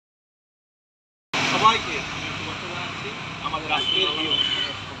সবাইকে শুভেচ্ছা জানাচ্ছি আমাদের আজকের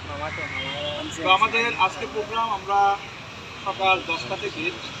তো আমাদের আজকের প্রোগ্রাম আমরা সকাল 10টা থেকে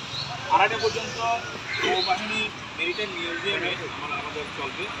 2:30 পর্যন্ত নৌবাহিনী মেরিটাইম মিউজিয়ামে আমাদের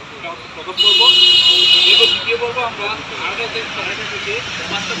চলবে। এটা হচ্ছে প্রথম পর্ব। এরপর দ্বিতীয় পর্ব আমরা 2:30 থেকে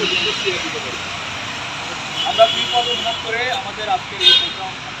 5টা পর্যন্ত CRB করব। আমরা 3 পর্ব ভাগ করে আমাদের আজকের এই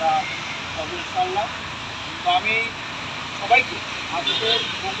প্রোগ্রাম আমরা করব ইনশাআল্লাহ। তো আমি সবাইকে আজকের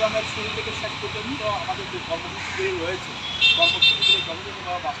প্রোগ্রামের শুরু থেকে শেষ পর্যন্ত আমাদের যে কর্মসূচিগুলি রয়েছে কর্মসূচিগুলি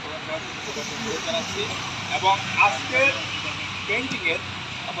যথাযথভাবে বাস্তবায়ন করার জন্য অনুরোধ জানাচ্ছি। এবং আজকের পেন্টিংয়ের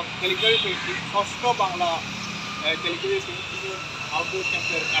অর্থাৎ ক্যালিগ্রাফি পেন্টিং 6ষ্ঠ বাংলা ক্যালিগ্রাফি পেন্টিংয়ের আউটডোর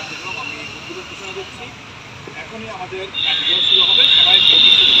ক্যাম্পের কার্যক্রম আমি উদ্বোধন ঘোষণা করছি। এখনই আমাদের কার্যক্রম শুরু হবে। সবাইকে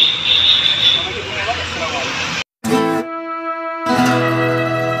ধন্যবাদ। আসসালামু আলাইকুম।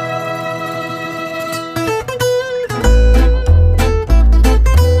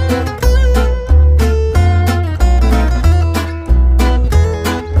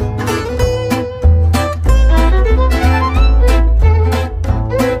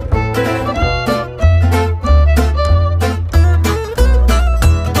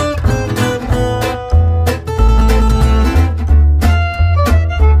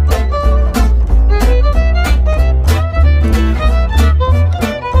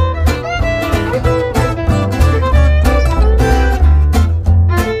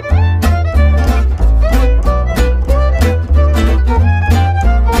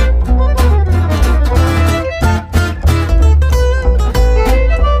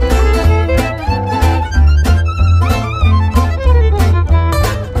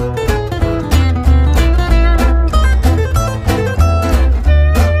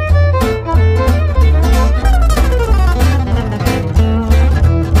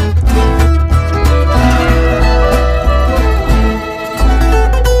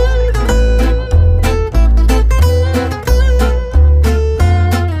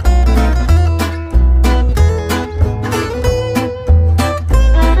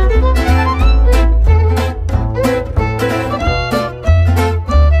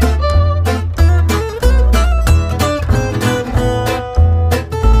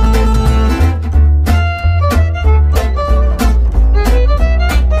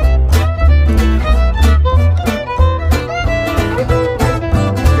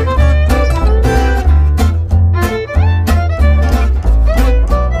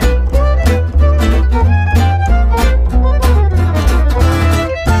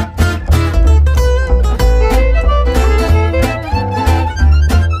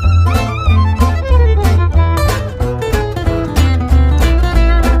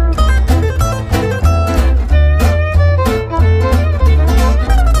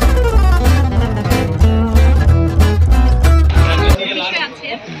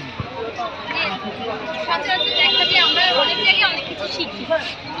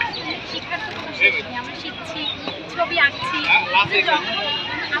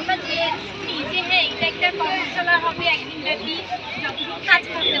 আমরা যে শুনি যে হ্যাঁ এটা একটা কর্মশালা হবে একদিন ব্যাপী, যতটুকু কাজ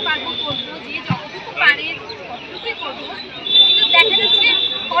করতে পারবো করবো, যে যতটুকু পারে ততটুকুই করবো। কিন্তু দেখা যাচ্ছে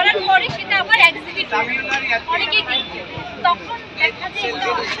করার পরে সেটা আবার এক্সিবিট অনেকেই দেখবে, তখন দেখা যায়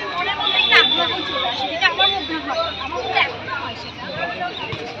মনের মধ্যে একটা আগ্রহ চলে আসে, যেটা আমার মধ্যে হয়, আমার মধ্যে এখনো হয়। সেটা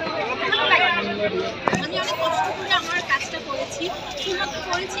ভালো লাগে। আমি অনেক কষ্ট করে আমার কাজটা করেছি, শুধুমাত্র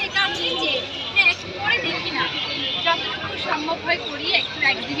করেছি এই কারণেই যে হ্যাঁ একটু পরে দেখি না, যতটুকু সম্ভব হয় করি, একটু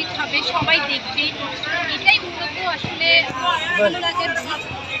এক্সিবিট হবে, সবাই দেখবে, এটাই মূলত আসলে ভালো লাগার দিক।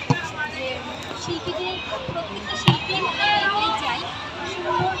 যে শিল্পীদের প্রত্যেকটা শিল্পীর এটাই চাই,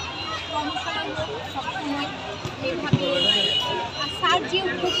 সুন্দর কর্মশালা সবসময় এইভাবে। আর স্যার যে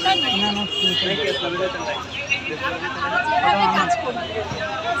উদ্যোগটা নেয়, যেভাবে কাজ করি,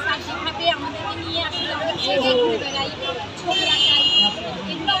 স্যার যেভাবে আমাদেরকে নিয়ে আসলে অনেক জায়গায় ঘুরে বেড়াই, ছবি আঁকাই,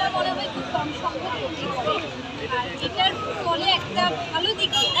 এগুলো আমার মনে হয় খুব কম সংখ্যক করতে হবে। আর এটার ফলে একটা ভালো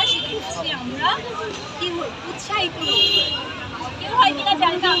দিক যেটা, সেটা হচ্ছে আমরা কি উৎসাহিত হই। কেউ হয় কিনা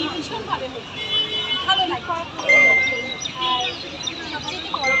জানি না, আমি ভীষণভাবে হই, ভালো লাগে। আর সবচেয়ে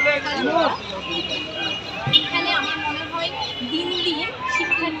বড় এখানে আমার মনে হয় দিন দিন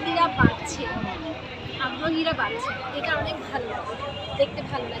শিক্ষার্থীরা বাড়ছে, আগ্রহীরা বাড়ছে, এটা অনেক ভালো লাগে, দেখতে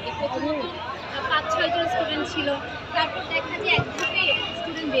ভালো লাগে। প্রথমত 5-6 জন স্টুডেন্ট ছিল, তারপর দেখা যায় এক ধাপে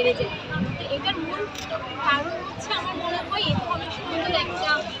স্টুডেন্ট বেড়ে যায়। তো এটার মূল কারণ হচ্ছে আমার মনে হয় এটা অনেক সুন্দর একটা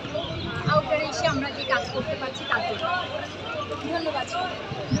আউটডোরে এসে আমরা যে কাজ করতে পারছি তার জন্য। ধন্যবাদ,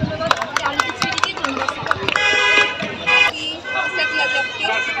 ধন্যবাদ আমাদের আলোচিত ছেলেকে, ধন্যবাদ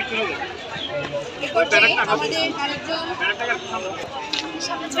আমাদের আরেকজন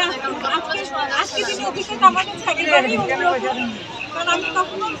আজকে যে অভিজ্ঞতা আমার কাছে একেবারেই অন্যরকম। কারণ আমি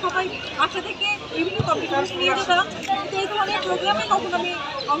তখনও সবাই বাসা থেকে বিভিন্ন কম্পিটিশন নিয়ে যেতাম, কিন্তু এই ধরনের প্রোগ্রামে কখনো আমি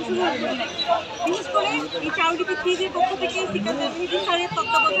অংশগ্রহণ করি নাই। বিশেষ করে এই চারুলিপি থ্রিজির পক্ষ থেকে সিকান্দার মেহেদি স্যারের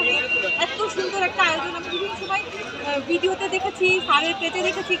তত্ত্বাবধানে এত সুন্দর একটা আয়োজন আমি বিভিন্ন সময় ভিডিওতে দেখেছি, স্যারের পেজে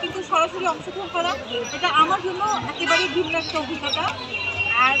দেখেছি, কিন্তু সরাসরি অংশগ্রহণ করা এটা আমার জন্য একেবারেই ভিন্ন একটা অভিজ্ঞতা।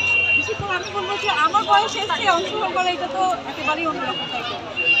 আর বিশেষ করে আমি বলবো যে আমার বয়সে এসে অংশগ্রহণ করা এটা তো একেবারেই অন্যরকম টাইপের।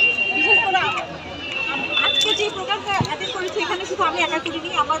 বিশেষ করে আজকে যে প্রোগ্রামটা অ্যাটেন্ড করেছি এখানে শুধু আমি একা করিনি,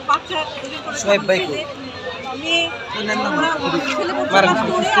 আমার বাচ্চা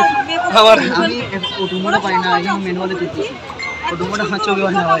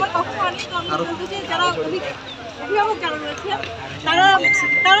যারা অভিভাবক যারা রয়েছে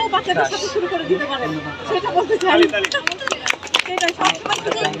তারাও বাচ্চাদের সাথে শুরু করে দিতে পারে, সেটা বলতে চাই। সেটাই সবসময়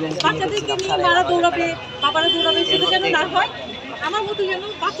শুধু বাচ্চাদেরকে নিয়ে মারা দৌড়াবে, বাবারা দৌড়াবে, সেটা যেন না হয়। আমার মতো যেন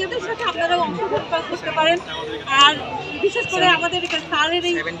বাচ্চাদের সাথে আপনারাও অংশগ্রহণ করতে পারেন। আর বিশেষ করে আমাদের স্যারের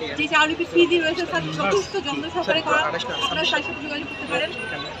এই যে চারুলিপি থ্রিজি রয়েছে স্যার যথেষ্ট যত্ন সহকারে করা, আপনারা তার সাথে যোগাযোগ করতে পারেন।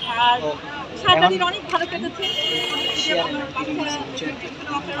 আর সারাদিন অনেক ভালো কেটেছে,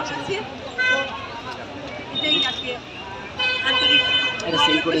 এটাই আজকে আন্তরিক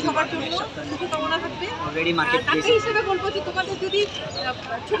সবার জন্য শুভকামনা থাকবে। তাকে হিসেবে বলবো যে তোমাদের যদি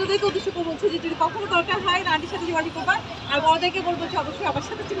ছোটদেরকে উদ্দেশ্য করে বলছে যে যদি কখনো দরকার হয় রানির সাথে যোগাযোগ করবা, আর বড়দেরকে বলবো যে অবশ্যই আমার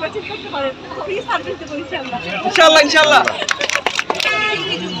সাথে যোগাযোগ করতে পারেন। আমি সার্ভিস দেবো ইনশাআল্লাহ। ইনশাআল্লাহ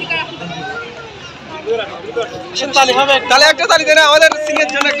তাহলে একটা তালি দেন আমাদের সিঙ্গের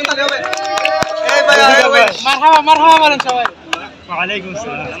জন্য, একটা তালি হবে। এই ভাই মারহাবা বলেন সবাই। ওয়ালাইকুম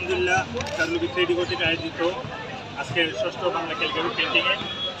আসসালাম। আলহামদুলিল্লাহ চারুলিপি থ্রিডি কর্তৃক আয়োজিত আজকের ষষ্ঠ বাংলা ক্যালিগ্রাফি পেন্টিংয়ে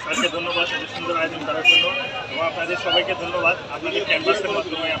স্যারকে ধন্যবাদ এত সুন্দর আয়োজন করার জন্য, এবং আপনাদের সবাইকে ধন্যবাদ আপনাদের ক্যানভাসের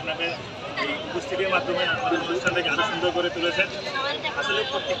মাধ্যমে আপনাদের এই উপস্থিতির মাধ্যমে আপনাদের অনুষ্ঠানটাকে আরও সুন্দর করে তুলেছেন। আসলে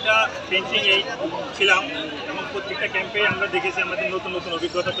প্রত্যেকটা পেন্টিংয়েই ছিলাম এবং প্রত্যেকটা ক্যাম্পে আমরা দেখেছি আমাদের নতুন নতুন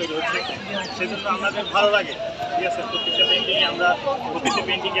অভিজ্ঞতা তৈরি হচ্ছে, সেজন্য আমাদের ভালো লাগে। ঠিক আছে, প্রত্যেকটা পেন্টিংয়ে আমরা প্রত্যেকটা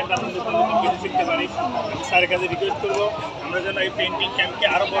পেন্টিং ক্যাম্পে আমরা নতুন নতুন কিছু শিখতে পারি। আমি স্যারের কাছে রিকোয়েস্ট করবো আমরা যেন এই পেন্টিং ক্যাম্পকে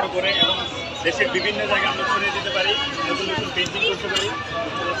আরও বড় করে এবং দেশের বিভিন্ন জায়গায় আমরা ছড়িয়ে দিতে পারি, নতুন নতুন পেন্টিং করতে পারি।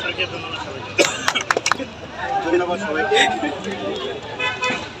 স্যারকে ধন্যবাদ সবাইকে। ধন্যবাদ সবাইকে।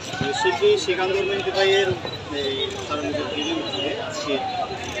 শিল্পী সিকান্দর মেহেদি ভাইয়ের এই চারুলিপি থ্রিডি আজকে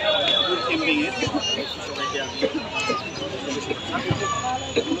ক্যাম্পিংয়ের সবাইকে আমি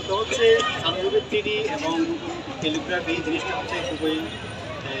মূলত হচ্ছে চারুলিপি থ্রিডি এবং ক্যালিগ্রাফি জিনিসটা হচ্ছে খুবই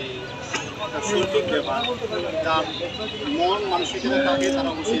শৈল্পিক ব্যাপার, যার মন মানসিকতা থাকে তারা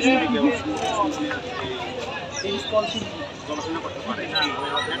অবশ্যই শৈল্পিক ব্যাপার গবেষণা করতে পারে।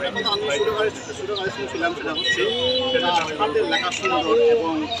 একটা কথা আমি শুরুকালে ছিলাম, সেটা হচ্ছে হাতের লেখা সুন্দর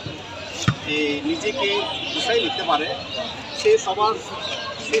এবং নিজেকে গুছাই লিখতে পারে, সে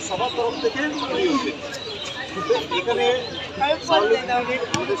সবার তরফ থেকে নিয়ন্ত্রিত। এখানে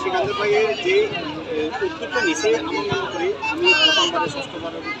আমাদের সিকান্দার ভাইয়ের যে উদ্যোগটা নিছে, আমার মনে করি আমি প্রথমবারে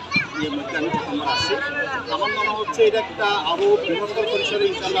ষষ্ঠবারের মধ্যে আমি প্রথমবার আসছি, আমার মনে হচ্ছে এটা একটা আরও বৃহত্তর পরিসরে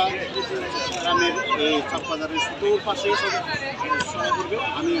ইনশাআল্লাহ গ্রামের এই চকবাজারের সুদূর পাশে সহায় করবে।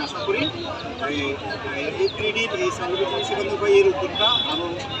 আমি আশা করি এই থ্রিডির এই চারুলিপি সিকান্দার ভাইয়ের উদ্যোগটা আরও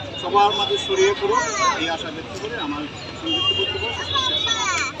সবার মাঝে ছড়িয়ে পড়ুক, এই আশা ব্যক্ত করে আমার সংযুক্ত বক্তব্য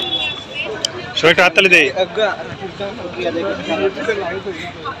সবাইকে হাততালি দেই।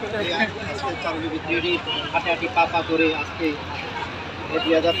 চারুলিপি থ্রিডি হাঁটাহাঁটি পাপা করে আজকে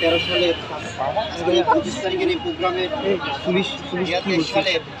 2013 সালের 25 তারিখের এই প্রোগ্রামে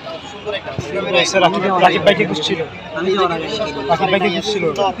সালে সুন্দর একটা প্রোগ্রামের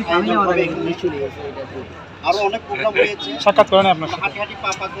আরো অনেক প্রোগ্রাম হয়েছে, সাক্ষাৎ করেন আপনার হাঁটাহাঁটি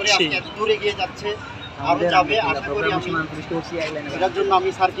পাপা করে আজকে এত দূরে গিয়ে যাচ্ছে, আরো যাবে। আশা করি আমি এটার জন্য আমি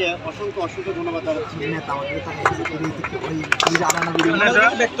স্যারকে অসংখ্য অসংখ্য ধন্যবাদ জানাচ্ছি।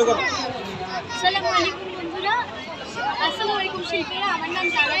 আসসালামু আলাইকুম বন্ধুরা, আসসালামু আলাইকুম শিল্পীরা, আমার নাম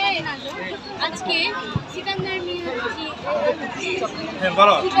জারায়া এনাজম। আজকে সিকান্দার মেহেদি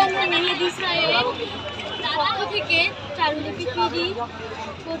স্যারের পক্ষ থেকে চারুলিপি থ্রিডি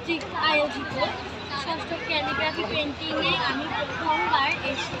কর্তৃক আয়োজিত ষষ্ঠ ক্যালিগ্রাফি পেন্টিংয়ে আমি প্রথমবার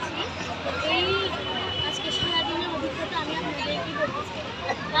এসেছি। এই আজকে সারাদিনের অভিজ্ঞতা আমি আপনাদেরকে বলতে চাই।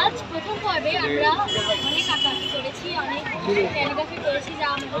 আজ প্রথম পর্বে আমরা অনেক আঁকাআঁকি করেছি, অনেক ক্যালিগ্রাফি করেছি, যা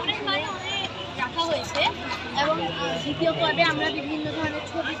আমাদের অনেক রাখা হয়েছে, এবং দ্বিতীয় পর্বে আমরা বিভিন্ন ধরনের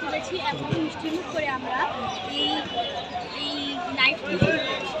ছবি তুলেছি এবং মিষ্টিমুখ করে আমরা এই লাইফটি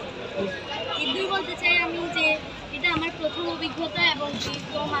এটাই বলতে চাই আমি যে এটা আমার প্রথম অভিজ্ঞতা, এবং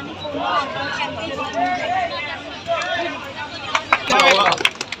একদম আমি কোনো ক্যাম্পেইন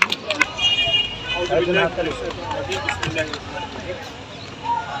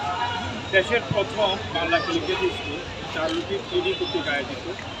দেশের প্রথম বাংলা ক্যালিগ্রাফি স্কুল চারুলিপি 3D কর্তৃক আয়োজিত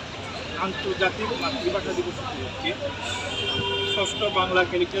আন্তর্জাতিক মাতৃভাষা দিবস উপলক্ষে ষষ্ঠ Bangla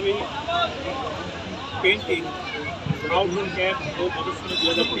calligraphy painting outdoor camp ও প্রদর্শনী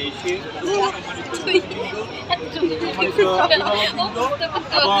 2023-এ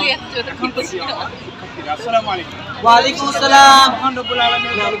আসসালামু আলাইকুম। ওয়ালাইকুম আসসালাম। মহান রব্বুল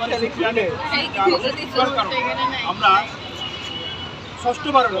আলামিনের আমরা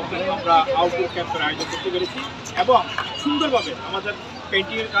ষষ্ঠবারের মতো আমরা আউটডোর ক্যাম্পের আয়োজন করতে পেরেছি এবং সুন্দরভাবে আমাদের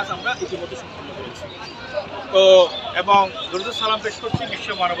পেন্টিংয়ের কাজ আমরা ইতিমধ্যে সম্পন্ন করেছি। তো এবং দরুদ সালাম পেশ করছি বিশ্ব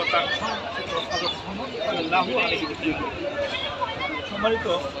মানবতার সম্মানিত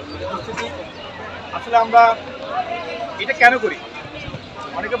উপস্থিতি। আসলে আমরা এটা কেন করি,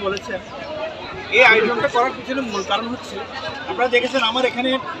 অনেকে বলেছেন এই আয়োজনটা করার পিছনে মূল কারণ হচ্ছে আপনারা দেখেছেন আমার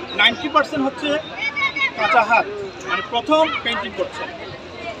এখানে 90% হচ্ছে কাঁচা হাত, মানে প্রথম পেন্টিং করছে,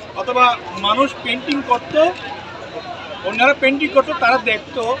 অথবা মানুষ পেন্টিং করত, অন্যরা পেন্টিং করতো, তারা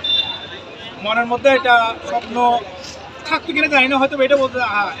দেখতো, মনের মধ্যে এটা স্বপ্ন থাকতো কিনা জানি না, হয়তো এটা বলতো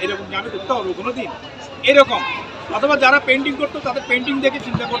এরকম আমি করতে পারবো কোনো দিন এরকম, অথবা যারা পেন্টিং করতো তাদের পেন্টিং দেখে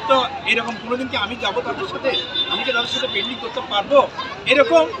চিন্তা করতো এরকম কোনোদিন কি আমি যাবো তাদের সাথে, আমি কি তাদের সাথে পেন্টিং করতে পারবো,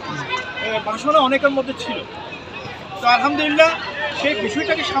 এরকম বাসনা অনেকের মধ্যে ছিল। তো আলহামদুলিল্লাহ সেই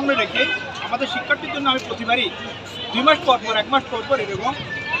বিষয়টাকে সামনে রেখে আমাদের শিক্ষার্থীর জন্য আমি প্রতিবারই 2 মাস পর পর 1 মাস পর পর এরকম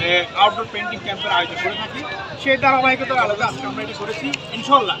আউটডোর পেন্টিং ক্যাম্পের আয়োজন করে থাকি। সেই ধারাবাহিকতার আলাদা আজকে আমরা এটা করেছি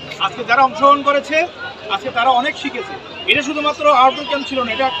ইনশাল্লাহ। আজকে যারা অংশগ্রহণ করেছে আজকে তারা অনেক শিখেছে। এটা শুধুমাত্র আউটডোর ক্যাম্প ছিল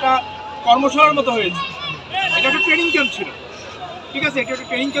না, এটা একটা কর্মশালার মতো হয়েছে, এটা একটা ট্রেনিং ক্যাম্প ছিল, ঠিক আছে, এটা একটা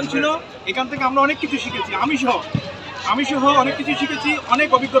ট্রেনিং ক্যাম্প ছিল। এখান থেকে আমরা অনেক কিছু শিখেছি, আমি সহ অনেক কিছু শিখেছি, অনেক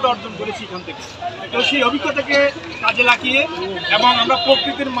অভিজ্ঞতা অর্জন করেছি এখান থেকে। তো সেই অভিজ্ঞতাকে কাজে লাগিয়ে এবং আমরা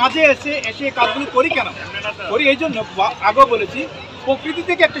প্রকৃতির মাঝে এসে কাজগুলো করি, কেন করি এই জন্য আগেও বলেছি, প্রকৃতি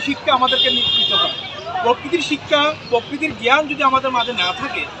থেকে একটা শিক্ষা আমাদেরকে নিতে হয়। প্রকৃতির শিক্ষা, প্রকৃতির জ্ঞান যদি আমাদের মাঝে না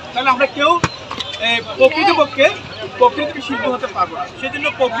থাকে তাহলে আমরা কেউ প্রকৃতপক্ষে প্রকৃতিকে শিল্পী হতে পারবো না। সেই জন্য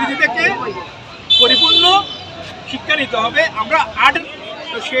প্রকৃতি থেকে পরিপূর্ণ শিক্ষা নিতে হবে। আমরা আর্ট,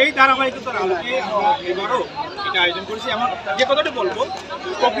 তো সেই ধারাবাহিকতার আলোকে আমরা এবারও এটা আয়োজন করেছি। এমন যে কথাটা বলবো,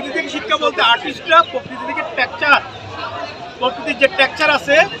 প্রকৃতি থেকে শিক্ষা বলতে আর্টিস্টরা প্রকৃতি থেকে প্রকৃতির যে টেক্সচার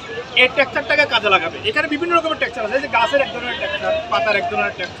আছে এই টেক্সচারটাকে কাজে লাগাবে। এখানে বিভিন্ন রকমের টেক্সচার আছে, যে গাছের এক ধরনের টেক্সচার, পাতার এক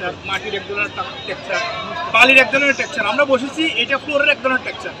ধরনের টেক্সচার, মাটির এক ধরনের টেক্সচার, বালির এক ধরনের টেক্সচার। আমরা বসেছি এটা ফ্লোরের এক ধরনের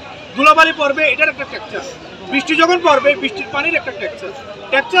টেক্সচার, ধুলাবালি পড়বে এটার একটা টেক্সচার, বৃষ্টি যখন পড়বে বৃষ্টির পানির একটা টেক্সচার।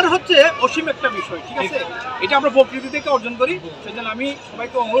 টেক্সচার হচ্ছে অসীম একটা বিষয়, ঠিক আছে, এটা আমরা প্রকৃতি থেকে অর্জন করি। সেজন্য আমি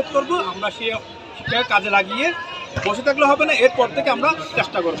সবাইকে অনুরোধ করবো আমরা সেই শিক্ষাকে কাজে লাগিয়ে বসে থাকলে হবে না, এরপর থেকে আমরা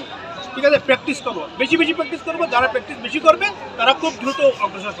চেষ্টা করবো, ঠিক আছে, প্র্যাকটিস করবো, বেশি প্র্যাকটিস করবো। যারা প্র্যাকটিস বেশি করবে তারা খুব দ্রুত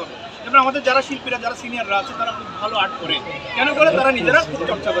অগ্রসর হবে। যেমন আমাদের যারা শিল্পীরা, যারা সিনিয়ররা আছে তারা খুব ভালো আর্ট করে, কেন করে, তারা নিজেরা খুব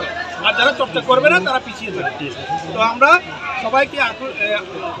চর্চা করে, আর যারা চর্চা করবে না তারা পিছিয়ে যাবে। তো আমরা সবাইকে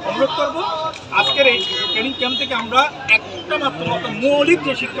অনুরোধ করবো আজকের এই ট্রেনিং ক্যাম্প থেকে আমরা একটা মাত্র মৌলিক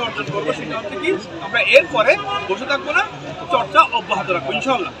যে শিক্ষা অর্জন করবো সেটা হচ্ছে কি, আমরা এরপরে বসে থাকবো না, চর্চা অব্যাহত রাখবো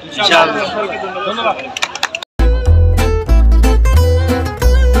ইনশাল্লাহ। সবাইকে ধন্যবাদ।